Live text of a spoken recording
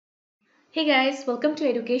Hey guys, welcome to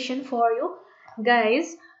Education for You.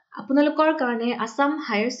 Guys, আপোনালোকৰ কাৰণে Assam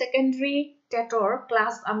Higher Secondary TET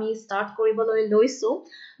class আমি start কৰিবলৈ লৈছো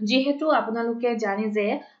যেহেতু আপোনালোকে জানে যে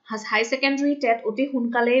High Secondary TET অতি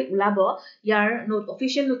সোনকালে ওলাব ইয়াৰ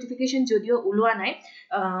official notification যদিও ওলোৱা নাই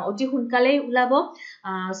অতি সোনকালে ওলাব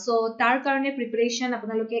সো তাৰ কাৰণে প্ৰিপাৰেচন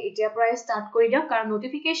আপোনালোকে এতিয়াৰ পৰাই start কৰি দিয়ক কাৰণ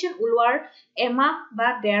notification ওলোৱাৰ এমাহ বা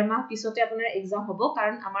ডেৰ মাহ পিছতে আপোনাৰ এক্সাম হ'ব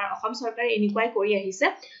কাৰণ আমাৰ অসম চৰকাৰে এনেকুৱাই কৰি আহিছে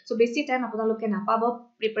সো বেছি টাইম আপোনালোকে নাপাব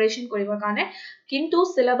প্ৰিপাৰেচন কৰিবৰ কাৰণে কিন্তু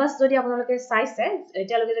সিলেবাস যদি আপোনালোকে চাইছে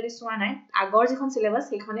এতিয়ালৈকে যদি চোৱা নাই আগৰ যিখন সিলেবাস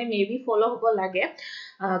সেইখনে মেবি ফলো হ'ব লাগে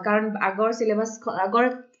কাৰণ আগৰ সিলেবাস আগৰ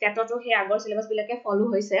টেটটো সেই আগৰ সিলেবাস বিলাকে ফলো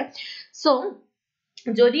হৈছে সো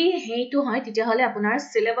যদি হেইটো হয় তেতিয়া হলে আপোনাৰ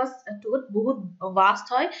সিলেবাস টুত বহুত ভাস্ট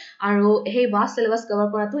হয় আৰু সেই ভাস্ট সিলেবাস কভাৰ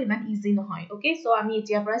কৰাটো ইমান ইজি নহয় ওকে সো আমি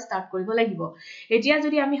এতিয়াৰ পৰা স্টাৰ্ট কৰিব লাগিব এতিয়া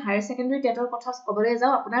যদি আমি হায়াৰ সেকেন্ডাৰী টেটৰ কথা ক'বলৈ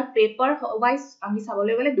যাও আপোনাৰ পেপাৰ ওয়াইজ আমি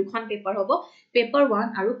চাবলৈ গলে দুখন পেপাৰ হ'ব পেপাৰ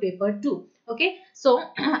 1 আৰু পেপাৰ 2 ওকে সো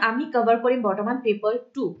আমি কভাৰ কৰিম বৰ্তমান পেপাৰ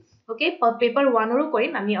 2 ওকে পেপাৰ 1 ৰো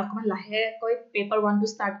কৰিম আমি অকমান লাহে কৈ পেপাৰ 1 টো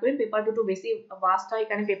স্টাৰ্ট কৰিম পেপাৰ 2 টো বেছি ভাস্ট হয়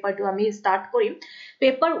কাৰণে পেপাৰ 2 আমি স্টাৰ্ট কৰিম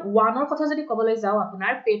পেপাৰ 1 ৰ কথা যদি ক'বলৈ যাও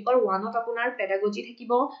আপোনাৰ পেপাৰ 1 ত আপোনাৰ পেডাগজি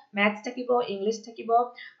থাকিব ম্যাথছ থাকিব ইংলিশ থাকিব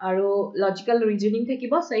আৰু লজিক্যাল ৰিজনিং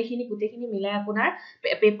থাকিব সো এইখিনি গুটেখিনি মিলাই আপোনাৰ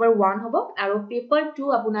পেপাৰ 1 হ'ব আৰু পেপাৰ 2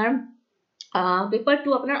 আপোনাৰ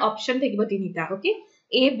অপচন থাকিব তিনিটা ওকে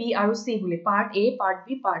A B আৰু C বুলি part A part B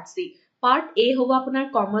part C part A হ'ব আপোনাৰ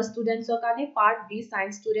কমাৰ্চ ষ্টুডেন্টছৰ কাৰণে পাৰ্ট B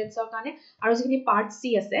সায়েন্স ষ্টুডেন্টছৰ কাৰণে আৰু যিখিনি পাৰ্ট C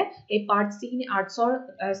আছে এই পাৰ্ট C খিনি আৰ্টছৰ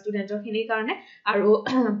ষ্টুডেন্টৰ খিনিৰ কাৰণে আৰু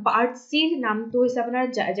পাৰ্ট C নামটো হৈছে আপোনাৰ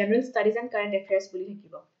জেনাৰেল ষ্টাডিজ এণ্ড কাৰেন্ট এফেয়াৰ্স বুলি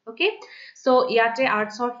থাকিব ওকে সো ইয়াতে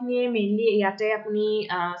আৰ্টছৰ খিনিয়ে মেইনলি ইয়াতে আপুনি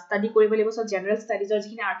ষ্টাডি কৰিব লাগিব সো জেনাৰেল ষ্টাডিজৰ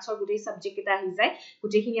যিখিনি আৰ্টছৰ গুটেই সাবজেক্ট এটা আহি যায়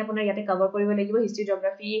গুটেখিনি আপোনাৰ ইয়াতে কভাৰ কৰিব লাগিব history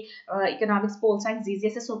geography economics pol science জিজি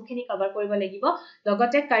আছে সবখিনি কভাৰ কৰিব লাগিব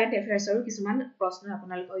লগতে কাৰেন্ট এফেয়াৰ্সৰো কিছুমান প্ৰশ্ন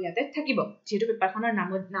আপোনালোকৰ ইয়াতে থাকিব যেটো পেপাৰখনৰ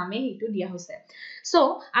নামে হেতু দিয়া হৈছে সো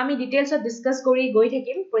আমি ডিটেইলছত ডিসকাস কৰি গৈ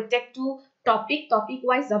থাকিম প্ৰত্যেকটো টপিক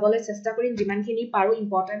ওয়াইজ যাবলৈ চেষ্টা কৰিম যিমানখিনি পাৰো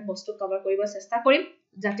ইম্পৰ্টেন্ট বস্তু কভাৰ কৰিব চেষ্টা কৰিম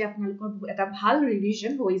যাতে আপোনালোকৰ এটা ভাল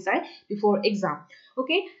ৰিভিজন হৈ যায় বিফৰ এক্সাম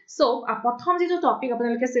ওকে সো প্ৰথম যেটো টপিক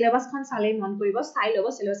আপোনালোকে সিলেবাসখন চালে মন কৰিব চাই লব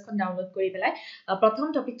সিলেবাসখন ডাউনলোড কৰি পেলাই প্ৰথম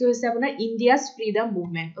টপিকটো হৈছে আপোনাৰ India's freedom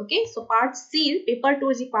movement okay so part সি পেপাৰ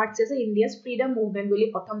 2 যি পাৰ্ট আছে ইণ্ডিয়াছ ফ্ৰীডম মুভমেন্ট বুলি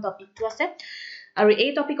প্ৰথম টপিকটো আছে আৰু এই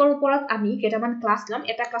টপিকৰ ওপৰত আমি কেটামান ক্লাস লম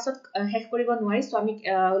এটা ক্লাছত শেষ কৰিব নোৱাৰি সো আমি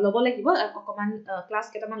লব লাগিব অকমান ক্লাস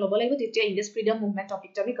কেটামান লব লাগিব তেতিয়া ইণ্ডিয়াছ ফ্ৰীডম মুভমেন্ট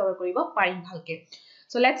টপিকটো আমি কভাৰ কৰিব পাৰিম ভালকে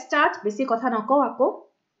সো লেটস স্টাৰ্ট বেছি কথা নকও আকৌ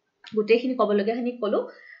গুটেখিনি কব লগাখিনি কলো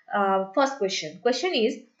first question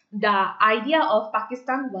is the idea of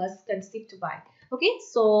Pakistan was conceived by okay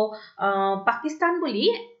so Pakistan বুলি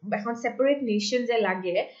এখন separate nation যে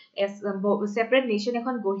লাগে separate nation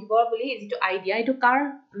এখন গঢ়িব বুলি যেটো আইডিয়া এটো কাৰ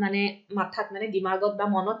মানে মাথাত মানে দিমাগত বা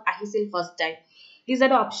মনত আহিছিল first time these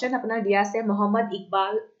are the option আপোনাৰ দিয়া আছে মোহাম্মদ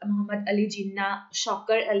ইকবাল মোহাম্মদ আলী জিন্না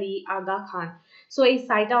শওকত আলী আগা খান so এই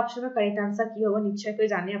চাৰিটা অপচনৰ কাৰেক্ট আনসাৰ কি হ'ব নিশ্চয়কৈ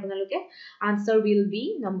জানে আপোনালোকে answer will be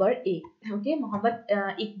number A okay Muhammad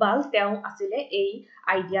Iqbal তেওঁ আছিল এই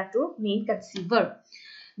আইডিয়াটো main কনসিভাৰ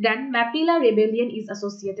then Mapila rebellion is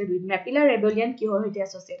associated with Mapila rebellion কিহৰ হৈতে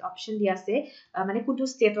associate option দিয়া আছে মানে কোনটো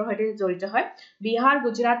ষ্টেটৰ হৈতে জড়িত হয় বিহাৰ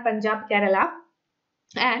গুজৰাট পাঞ্জাব কেৰালা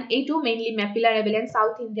and এইটো মেইনলি Mapila rebellion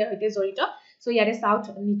সাউথ ইন্ডিয়াৰ হৈতে জড়িত সো ইয়াৰে সাউথ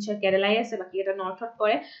নিশ্চয় কেৰালাই আছে বাকি এটা নৰ্থত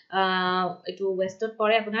পৰে এটো ওয়েষ্টত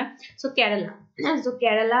পৰে আপোনাৰ সো কেৰালা সো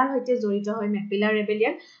কেৰালাৰ হৈতে জড়িত হয় Mapila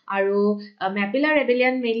rebellion আৰু Mapila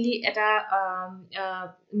rebellion মেইনলি এটা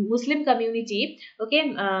মুসলিম কমিউনিটি ওকে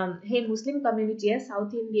হে মুসলিম কমিউনিটিয়ে সাউথ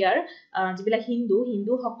ইন্ডিয়াৰ যিবিলাক হিন্দু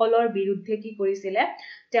সকলৰ বিৰুদ্ধে কি কৰিছিলে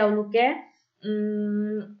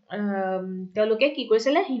তেওঁলোকে কি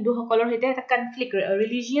কৰিছিলে হিন্দু সকলৰ হৈতে এটা কনফ্লিক্ট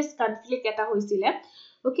ৰিলিজিয়াছ কনফ্লিক্ট এটা হৈছিলে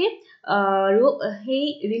ওকে আৰু হেই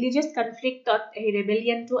ৰিলিজিয়াছ কনফ্লিক্টত হে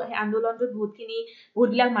ৰেবেলিয়নটো আন্দোলনটো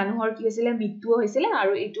বহুতবিলাক মানুহৰ কি হৈছিলে মৃত্যু হৈছিলে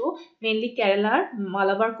আৰু এটো মেইনলি কেৰালাৰ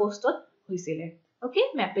মালাবাৰ কোষ্টত হৈছিলে ওকে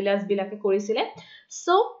ম্যাপিলাস বিলাকে কৰিছিলে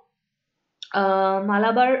সো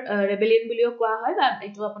মালাবাৰ ৰেবেলিয়ন বুলিও কোৱা হয় বা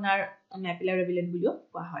এটো আপোনাৰ ম্যাপিলা ৰেবেলিয়ন বুলিও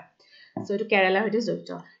কোৱা হয় সো এটো কেৰালাৰ হৈতে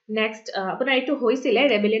জড়িত নেক্সট আপোনাৰ এটো হৈছিলে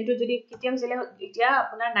ৰেবেলিয়নটো যদি কেতিয়া হৈছিলে এতিয়া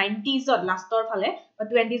আপোনাৰ 90s ৰ লাষ্টৰ ফালে বা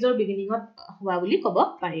 20s ৰ বিগিনিংত হোৱা বুলি ক'ব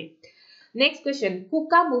পাৰি next question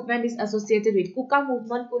কুকা movement is associated with কুকা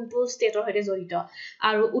movement কোনটো ষ্টেটৰ হৈতে জড়িত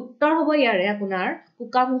আৰু উত্তৰ হ'ব ইয়াৰে আপোনাৰ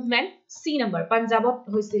কুকা movement C number Punjabot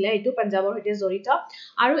hoisile etu Punjabor hoite jorito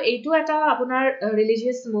aru etu eta apunar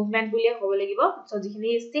religious movement buliye hobo lagibo so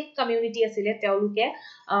jikhini Sikh community asile teoluke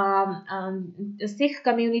Sikh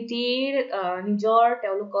community nijor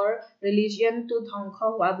teolukor religion to dhongkho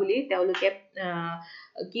hua buli teoluke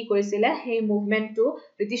ki korisile hey movement to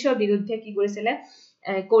Britishor biruddhe ki korisile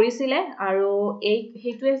korisile aru ei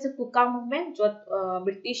hetu ase kuka movement jot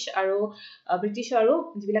British aru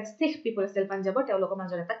jibilak Sikh people asel Punjabor teolokor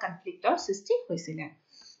major eta conflictor sisti hoisile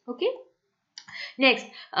okay next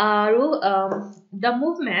the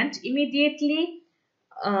movement immediately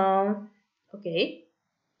okay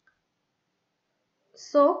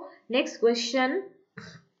so next question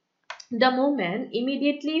the movement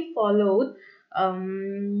immediately followed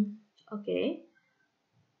okay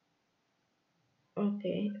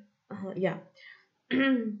yeah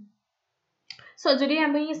so jodi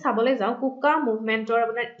ami sabole jao kuka movement or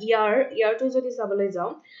apunar year to jodi sabole jao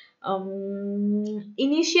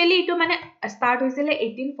initially ito mane start hoisile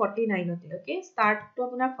 1849 ote okay start to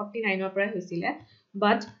apunar 49 or pora hoisile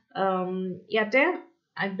but yate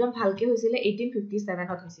ekdom bhalke hoisile 1857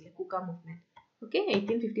 hot hoisile kuka movement okay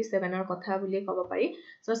 1857 or kotha buli kobo pari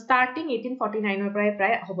so starting 1849 or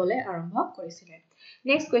pray hobole arambha korisile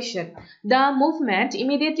next question the movement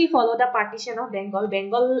immediately followed the partition of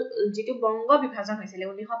Bengal jitu bongo bibhajan hoisile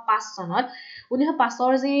 1905 sonot 1905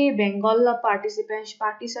 or je Bengal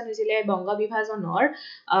partition hoisile bongo bibhajanor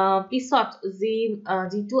pisot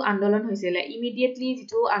jitu andolon hoisile immediately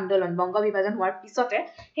jitu andolon bongo bibhajan hoar pisote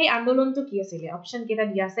hey andolon to ki asile option keta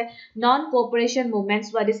dia ase non cooperation movements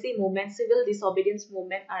Swadeshi movement civil disobedience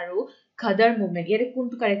movement aru Khadar movement yere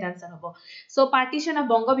kuntu correct answer hobo so partition of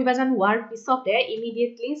bongo bibhajan war pisote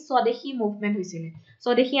immediately Swadeshi movement hoisile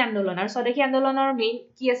Swadeshi andolonor main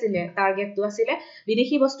ki asile target to asile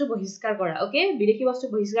bideshi bostu bohiskar kora okay bideshi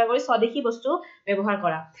bostu bohiskar kori Swadeshi bostu byabohar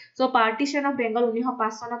kora so partition of Bengal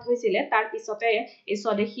 1905 sonat hoisile tar pisote ei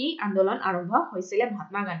Swadeshi andolon arambha hoisile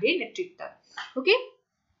Mahatma Gandhir netritwot okay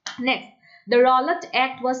next the Rowlatt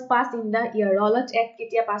Act was passed in the year Rowlatt Act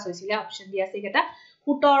ketia pass hoisile option dia ase keta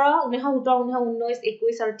 17 19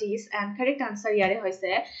 21 और 30 and correct answer yare hoise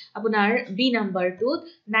apunar B number to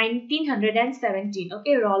 1917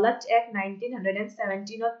 okay Rowlatt Act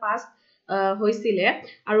 1917 ot pass hoisile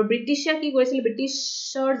aru Britisher ki koisile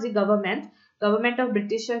Britishor ji government of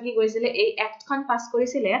Britisher ki koisile ei act khon pass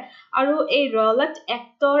korisile aru ei Rowlatt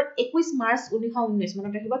Act or 21 March 1919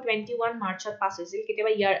 manot rahibo 21 March ot pass hoisil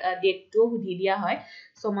keteba year date to hudi dia hoy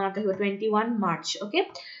so manot rahibo 21 March okay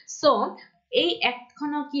so এই act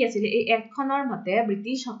খন কি আছিল এই act খনৰ মতে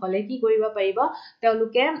British সকলে কি কৰিব পাৰিব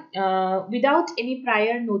তেওঁলোকে উইদাউট এনি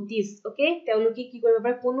প্ৰায়ৰ নোটিস ওকে তেওঁলোকে কি কৰিব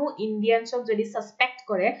পাৰে কোনো ইন্ডিয়ানছক যদি সাসপেক্ট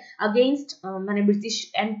কৰে अगेंस्ट মানে ব্ৰিটিছ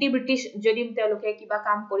এন্টি ব্ৰিটিছ যদি তেওঁলোকে কিবা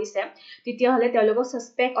কাম কৰিছে তেতিয়া হলে তেওঁলোকক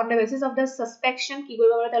suspect on the basis of the সাসপেকশন কি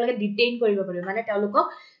কৰিব পাৰে তেওঁলোকে ডিটেইন কৰিব পাৰিব মানে তেওঁলোকক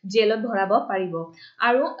জেলত ভৰাব পাৰিব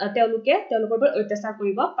আৰু তেওঁলোকে তেওঁলোকৰ ওপৰত অত্যাচাৰ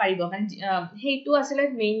কৰিব পাৰিব মানে হেইটো আসলে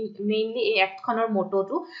মেইনলি এই এক্ট খনৰ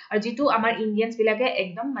মোটোটো আৰু যেটো আমাৰ ইন্ডিয়ানছ বিলাকে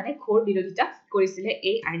একদম মানে ঘোৰ বিৰোধিতা কৰিছিলে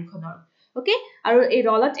এই আইনখনৰ ওকে আৰু এই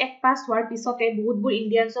Rowlatt Act পাস হোৱাৰ পিছতে বহুতবোৰ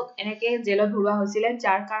ইন্ডিয়ানছক এনেকে জেলত ভৰোৱা হৈছিল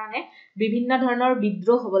যাৰ কাৰণে বিভিন্ন ধৰণৰ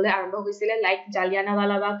বিদ্ৰোহ হ'বলৈ আৰম্ভ হৈছিল লাইক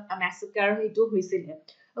জালিয়ানৱালা বাগ ম্যাসেকাৰ হেতু হৈছিল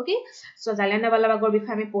ওকে সো জালিয়ানৱালা বাগৰ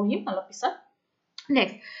বিষয়ে আমি পঢ়িম অলপ পিছত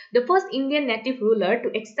Next, the first Indian native ruler to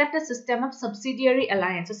accept a system of subsidiary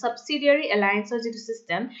alliance. So, subsidiary alliance is a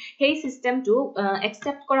system. Hey, system to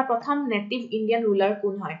accept kora pratham native Indian ruler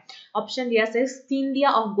kun hoy. Option D is Scindia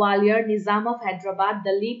of Gwalior, Nizam of Hyderabad,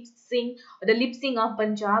 the Lip Singh of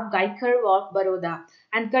Punjab, Gaikar of Baroda.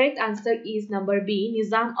 And correct answer is number B,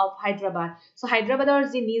 Nizam of Hyderabad. So, Hyderabad or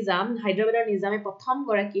Nizam pratham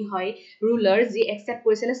kora ki hoy ruler ji accept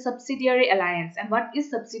korisile subsidiary alliance. And what is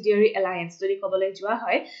subsidiary alliance? Jodi kobole jua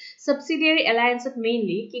hoy subsidiary alliance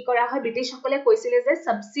mainly ki kora hoy British সকলে কৈছিলে যে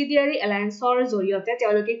subsidiary alliance or জৰিয়তে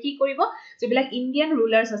তেওঁলোকে কি কৰিব যেবিলাক Indian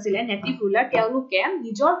rulers আছিল native ruler তেওঁলোকে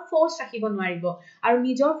নিজৰ ফোৰ্স ৰাখিব নোৱাৰিব আৰু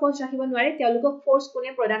নিজৰ ফোৰ্স ৰাখিব নোৱাৰি তেওঁলোকক ফোৰ্স কোনে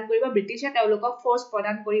প্ৰদান কৰিব ব্ৰিটিছে তেওঁলোকক ফোৰ্স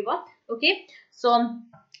প্ৰদান কৰিব ওকে সো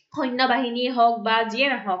সৈন্য বাহিনী হওক বা যিয়ে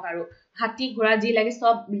নহওক আৰু হাতি ঘোড়া যি লাগে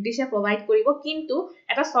সব ব্ৰিটিছে প্ৰভাইড কৰিব কিন্তু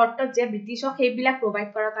এটা শৰ্তত যে ব্ৰিটিছক হেইবিলাক প্ৰভাইড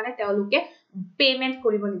কৰাৰ কাৰণে তেওঁলোকে পেমেন্ট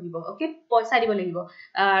কৰিব লাগিব ওকে পইচা দিব লাগিব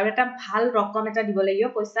আৰু এটা ভাল ৰকম এটা দিব লাগিব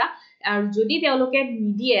পইচা আৰু যদি তেওঁলোকে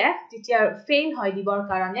নিদিয়ে তেতিয়া ফেইল হয় দিবৰ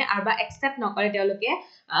কাৰণে আৰু বা একচেপ্ট নকৰে তেওঁলোকে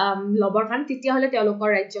লবৰ কাৰণ তেতিয়া হলে তেওঁলোকৰ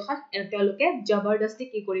ৰাজ্যখন তেওঁলোকে জবৰদস্তি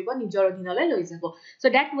কি কৰিব নিজৰ অধীনলৈ লৈ যাব সো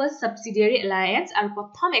দ্যাট ওয়াজ সাবসিডিয়াৰী এলায়েন্স আৰু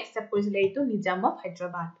প্ৰথম একচেপ্ট কৰিছিল এইটো Nizam of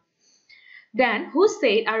Hyderabad Then who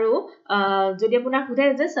said আৰু যদি আপোনাৰ খুদে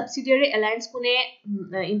যে subsidiary alliance কোনে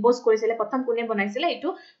impose কৰিছিলে প্ৰথম কোনে বনাইছিলে এটো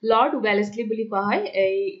লৰ্ড ওয়েলেসলি বুলি কোৱা হয়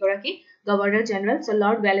এই গৰাকী গভৰ্ণৰ জেনেৰেল সো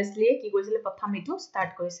লৰ্ড ওয়েলেসলিয়ে কি কৰিছিলে প্ৰথম এটো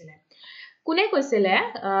স্টাৰ্ট কৰিছিলে কোনে কৈছিলে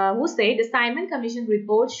who said the Simon Commission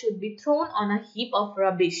report should be thrown on a heap of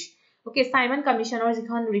rubbish okay Simon Commissioner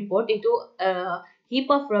যিখন report এটো heap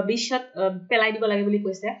of rubbish পেলাই দিব লাগে বুলি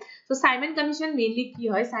কৈছে so Simon Commission mainly কি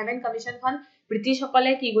হয় Simon Commission খন ব্ৰিটিছ সকলে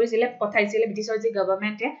কি কৰিছিলে পঠাইছিলে ব্ৰিটিছৰ যে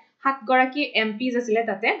গৱৰ্ণমেন্টে সাত গৰাকী এমপিজ আছিল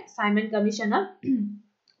তাতে সাইমন কমিশনৰ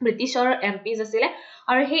ব্ৰিটিছৰ এমপিজ আছিল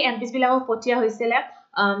আৰু সেই এমপিজ বিলাকক পঠিয়া হৈছিল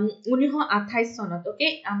 1928 চনত ওকে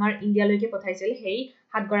আমাৰ ইন্ডিয়ালৈকে পঠাইছিল সেই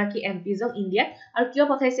সাত গৰাকী এমপিজক ইন্ডিয়াত আৰু কিয়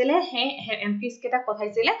পঠাইছিলে হে এমপিজ কেটা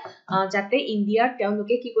পঠাইছিলে যাতে ইন্ডিয়াৰ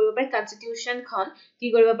তেওঁলোকে কি কৰিব পাৰে কনস্টিটিউশন খন কি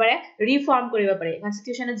কৰিব পাৰে ৰিফৰ্ম কৰিব পাৰে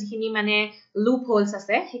কনস্টিটিউশনৰ যিখিনি মানে লুপ হোলস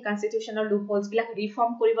আছে সেই কনস্টিটিউশনৰ লুপ হোলস বিলাক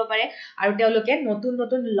ৰিফৰ্ম কৰিব পাৰে আৰু তেওঁলোকে নতুন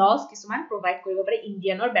নতুন লস কিছুমান প্ৰভাইড কৰিব পাৰে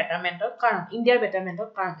ইন্ডিয়ানৰ বেটাৰমেন্টৰ কাৰণ ইন্ডিয়াৰ বেটাৰমেন্টৰ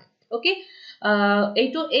কাৰণে ওকে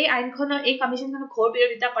এইটো এই আইনখনৰ এই কমিশনখনৰ ঘোৰ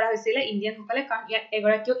বিৰোধিতা কৰা হৈছিল ইন্ডিয়ান সকলে কাৰণ ইয়াত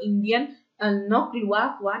এগৰাকীও ইন্ডিয়ান নক লোৱা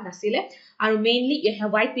হোৱা নাছিলে আৰু মেইনলি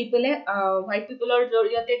হোৱাইট পিপলৰ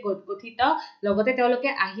জৰিয়তে গঠিত লগতে তেওঁলোকে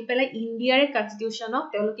আহি পেলাই ইন্ডিয়াৰ কনস্টিটিউশনক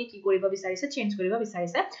তেওঁলোকে কি কৰিব বিচাৰিছে চেঞ্জ কৰিব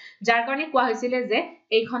বিচাৰিছে যাৰ কাৰণে কোৱা হৈছিল যে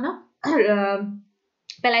এইখনক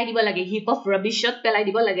পেলাই দিব লাগে হিপ অফ ৰবিশত পেলাই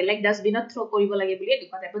দিব লাগে লাইক ডাস্টবিনত থ্ৰো কৰিব লাগে বুলি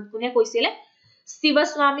এনেকুৱা টাইপত কোনে কৈছিল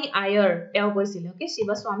শিৱস্বামী আয়াৰ তেও কৈছিল ওকে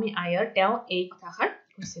শিৱস্বামী আয়াৰ তেও এই কথাখাৰ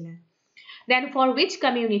কৈছিল Then for which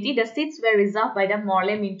community the seats were reserved by the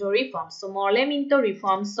Morley Minto reforms? So Morley Minto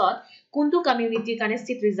reforms kuntu community kane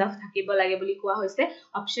seat reserved thakibo lage boli koa hoise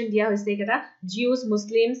option dia hoise ekata Jews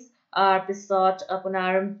Muslims pisot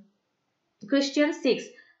apunar Christian Sikhs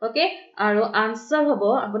okay aru answer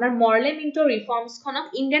hobo apunar Morley Minto reforms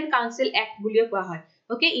khonok Indian Council Act bulio koa hoy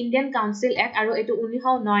okay Indian Council Act aru etu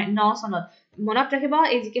 1909 sonot মনত ৰাখিবা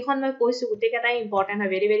এই যিকেখন মই কৈছো গুটে কেটাই important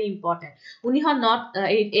হয় very very important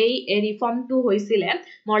 1909 এই reform two হৈছিল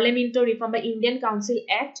মৰ্লে Minto reform বা Indian council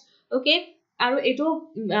act okay আৰু এটো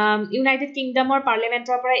ইউনাইটেড কিংডমৰ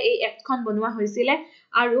পাৰ্লিয়ামেন্টৰ পৰা এই এক্টখন বনোৱা হৈছিল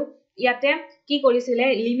আৰু ইয়াতে কি কৰিছিলে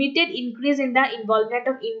limited increase in the involvement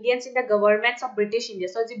of Indians in the গভৰ্নমেন্টস of British India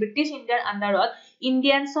so যি ব্ৰিটিছ ইণ্ডিয়াৰ আন্ডাৰত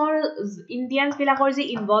ইন্ডিয়ানস বিলাকৰ যি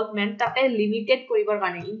ইনভলভমেন্ট তাতে লিমিটেড কৰিবৰ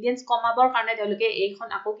কাৰণে ইন্ডিয়ানস কমাবৰ কাৰণে তেওঁলোকে এইখন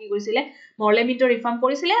আকৌ কি কৰিছিলে মৰ্লে মিন্টো ৰিফৰ্ম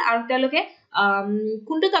কৰিছিলে আৰু তেওঁলোকে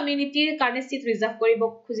কোনটো কমিউনিটিৰ কাৰণে সিট ৰিজাৰ্ভ কৰিব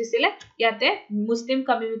খুজিছিলে ইয়াতে মুসলিম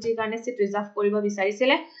কমিউনিটিৰ কাৰণে সিট ৰিজাৰ্ভ কৰিব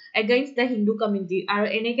বিচাৰিছিলে against the Hindu community আৰু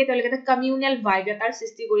এনেকে তেওঁলোকে এটা কমিউনাল ভাইব এটাৰ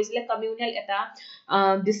সৃষ্টি কৰিছিলে কমিউনাল এটা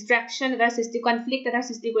ডিস্ট্ৰাকশন এটা সৃষ্টি কনফ্লিক্ট এটা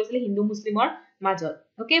সৃষ্টি কৰিছিলে হিন্দু মুসলিমৰ মাজত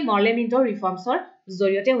ওকে মৰ্লে মিন্টো ৰিফৰ্মছৰ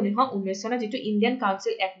জৰিয়তে 1919 চনত যেটো ইন্ডিয়ান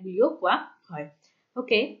কাউন্সিল এক্ট বুলিও কোৱা হয়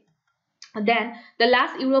okay Then the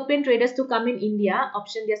last European traders to come in India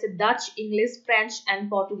option dia ase Dutch English French and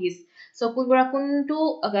Portuguese so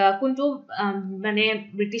kuntu mane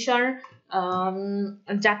Britishor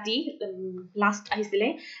jati last ahisile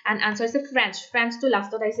and answer is French to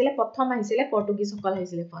last ot ahisile prothom ahisile Portuguese hokal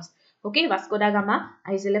ahisile first okay Vasco da Gama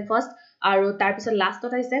ahisile first aru tar pisot last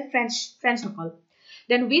ot ahise French hokal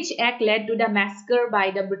Then which act led to the massacre by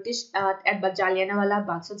the British at Jallianwala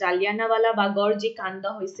Bagh? So Jallianwala Baghor ji kanda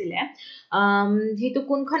hoisile hetu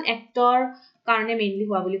kunkhon actor karone mainly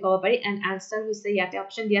hua boli kobo pari and answer hoise yate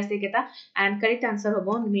option dia ase keta and correct answer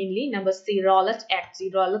hobo mainly number C Rowlatt Act ji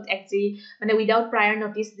mane without prior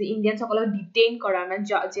notice the Indians সকলক detain kora man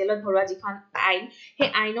jailot bhorwa jikhon ain he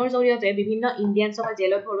ainor joriote bibhinno Indians ok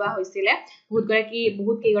jailot bhorwa hoisile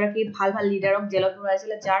bahut kegoraki bhal leader ok jailot bhorwa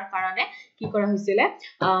hoisile jar karone কি কৰা হৈছিল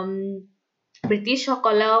British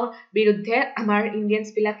সকলৰ বিৰুদ্ধে আমাৰ Indians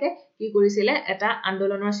বিলাকে কি কৰিছিল এটা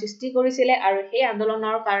আন্দোলনৰ সৃষ্টি কৰিছিল আৰু সেই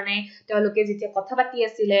আন্দোলনৰ কাৰণে তেওঁলোকে যেতিয়া কথা পাতি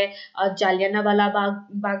আছিল জালিয়ানৱালা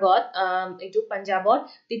বাগত এটো পাঞ্জাবত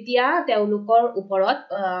তেতিয়া তেওঁলোকৰ ওপৰত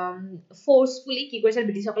ফোৰ্সফুলি কি কৰিছিল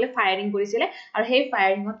ব্ৰিটিছ সকলে ফায়াৰিং কৰিছিল আৰু সেই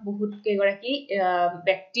ফায়াৰিংত বহুত কেগৰাকী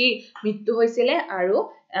ব্যক্তি মৃত্যু হৈছিল আৰু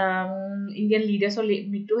ইন্ডিয়ান লিডাৰ্ছৰ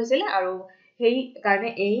মৃত্যু হৈছিল আৰু সেই কাৰণে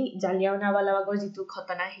এই জালিয়ানৱালা বাগৰ যেটো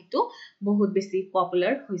ঘটনা হেতু বহুত বেছি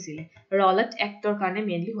পপুলাৰ হৈছিল ৰলাট এক্টৰ কাৰণে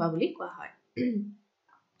মেইনলি হোৱা বুলি কোৱা হয়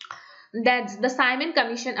That's the Simon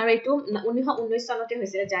Commission আৰু এটো 1919 চনতে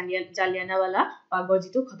হৈছিল জালিয়ানৱালা বাগৰ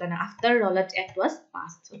যেটো ঘটনা after Rowlatt Act was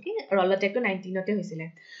passed okay Rowlatt Act 19 তে হৈছিল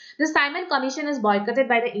The Simon Commission is boycotted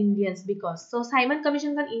by the Indians because so Simon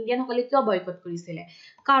Commission kan Indian সকলে কিয় বয়কট কৰিছিলে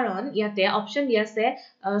কাৰণ ইয়াতে অপচন দিয়া আছে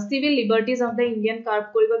civil liberties of the Indian curb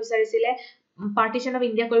কৰিব বিচাৰিছিলে partition of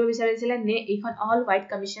India কৰিব বিচাৰিছিলে নে এইখন all white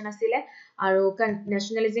commission আছিল আৰু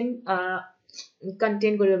nationalism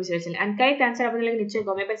কন্টেইন কৰিব বিচাৰিছিল এণ্ড কাৰেক্ট আনসাৰ আপোনালোকে নিশ্চয়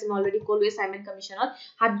গমে পাইছে মই অলৰেডি ক'লোৱে সাইমন কমিশনত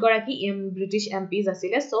 7 গৰাকী ব্ৰিটিছ এমপিজ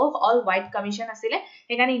আছিলে সো অল হোৱাইট কমিশন আছিলে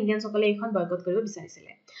সেইকাৰণে ইণ্ডিয়ানসকলে এইখন বয়কট কৰিব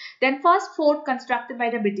বিচাৰিছিলে then first fort constructed by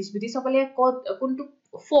the ব্ৰিটিছসকলে কোনটো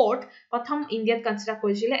ফোর্ট প্রথম ইন্ডিয়াত কনস্ট্রাক্ট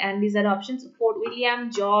করেছিল and this are options fort William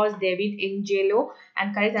George David Angelo and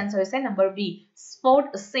correct answer আছে number B fort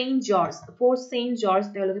Saint George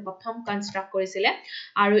তেওঁলোকে প্রথম কনস্ট্রাক্ট করেছিল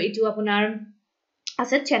আৰু এটো আপোনাৰ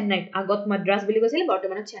আছে চেন্নাইত আগত মাদ্ৰাজ বুলি কৈছিল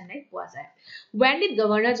বৰ্তমানত চেন্নাইত পোৱা যায় when did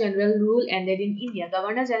governor general rule ended in india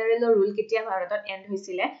governor general rule কেতিয়া ভাৰতত এন্ড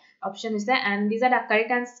হৈছিল অপশন আছে and these are the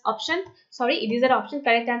correct option sorry it is the option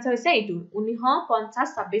correct answer হৈছে এটো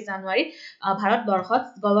 1950 26 জানুৱাৰী ভাৰতবৰ্ষত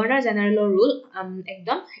গভৰ্ণৰ জেনেৰেলৰ ৰুল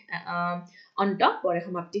একদম অন্ত পৰে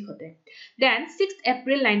সমাপ্তি ঘটে then 6th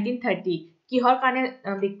April 1930 কিহৰ কাৰণে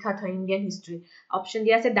বিখ্যাত হয় ইন্ডিয়ান হিষ্ট্ৰী অপশন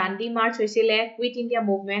দিয়া আছে দাণ্ডি মাৰ্চ হৈছিল quit India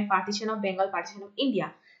movement partition of Bengal partition of India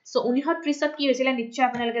so 1930 কি হৈছিল নিশ্চয়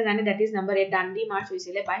আপোনালোকে জানে that is number 8 Dandi March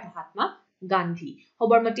হৈছিল বাই মহাত্মা গান্ধী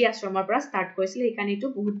সবৰমতী আশ্ৰমৰ পৰা স্টাৰ্ট কৰিছিল সেইকাৰণে এটো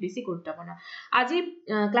বহুত বেছি গুৰুত্বপূৰ্ণ আজি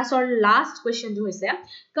ক্লাছৰ লাষ্ট কোৱেশ্চনটো হৈছে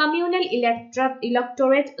কমিউনেল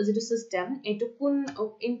ইলেক্টৰেট যেটো সিস্টেম এটো কোন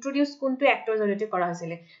ইন্ট্ৰোডিউস কোনটো এক্টৰ জৰিয়তে কৰা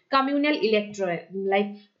হৈছিল কমিউনেল ইলেক্টৰেট লাইক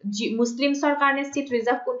মুসলিমছৰ কাৰণে সিট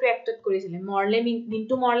ৰিজাৰ্ভ কোনটো এক্টত কৰিছিল মৰলে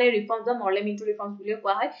মিন্টু মৰলে ৰিফৰ্মছ বা মৰলে মিন্টু ৰিফৰ্মছ বুলি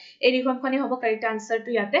কোৱা হয় এই ৰিফৰ্মখনে হ'ব কাৰেক্ট আনসাৰটো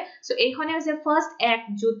ইয়াতে সো এইখনে হৈছে ফাৰ্স্ট এক্ট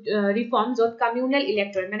যত ৰিফৰ্ম যত কমিউনেল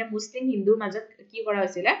ইলেক্টৰেট মানে মুসলিম হিন্দুৰ মাজত কি কৰা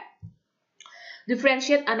হৈছিল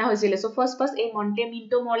ডিফাৰেন্সিয়েট আনা হৈছিল সো ফাৰ্স্ট এই মন্টে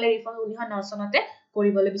মিন্টু মৰলে ৰিফৰ্ম 1909 চনতে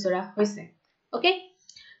কৰিবলৈ বিচৰা হৈছে okay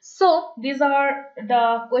so these are the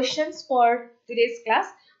questions for today's class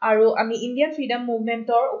আৰু আমি ইন্ডিয়ান ফ্ৰীডম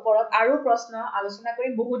মুভমেন্টৰ ওপৰত আৰু প্ৰশ্ন আলোচনা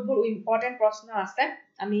কৰিম বহুত ইম্পৰ্টেন্ট প্ৰশ্ন আছে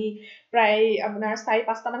আমি প্ৰায় আপোনাৰ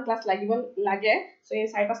 4-5টা মান ক্লাছ লাগে সো এই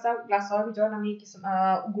 4-5টা ক্লাছৰ ভিতৰত আমি কিছু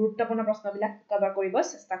গুৰুত্বপূৰ্ণ প্ৰশ্নবিলাক কভাৰ কৰিব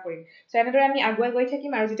চেষ্টা কৰিম সো এনেদৰে আমি আগুৱাই গৈ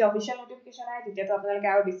থাকিম আৰু যেতিয়া অফিচিয়েল নোটিফিকেশন আহে তেতিয়াতো আপোনালোকে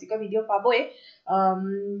আৰু বেছিকৈ ভিডিও পাবই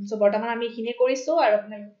সো বৰ্তমান আমি এখিনি কৰিছো আৰু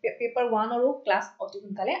আপোনালোকে পেপাৰ 1 আৰু ক্লাছ অতি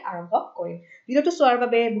সোনকালে আৰম্ভ কৰিম ভিডিওটো চোৱাৰ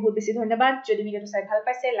বাবে বহুত বেছি ধন্যবাদ যদি ভিডিওটো চাই ভাল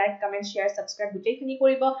পাইছে লাইক কমেন্ট শেয়াৰ সাবস্ক্ৰাইব গুটেইখিনি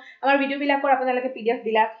কৰিব আমাৰ ভিডিওবিলাকৰ আপোনালোকে পিডিএফ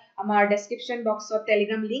বিলাক আমাৰ ডেসক্ৰিপচন বক্সত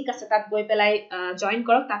টেলিগ্ৰাম লিংক আছে তাত গৈ পেলাই জয়েন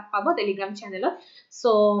কৰক তাত পাব টেলিগ্ৰাম চেনেলত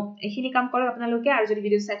সো এখিনি কাম কৰক আপোনালোকে আৰু যদি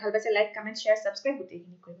ভিডিও চাই ভাল পাইছে লাইক কমেন্ট শেয়াৰ সাবস্ক্ৰাইব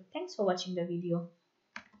গুটেইখিনি কৰিব thanks for watching the video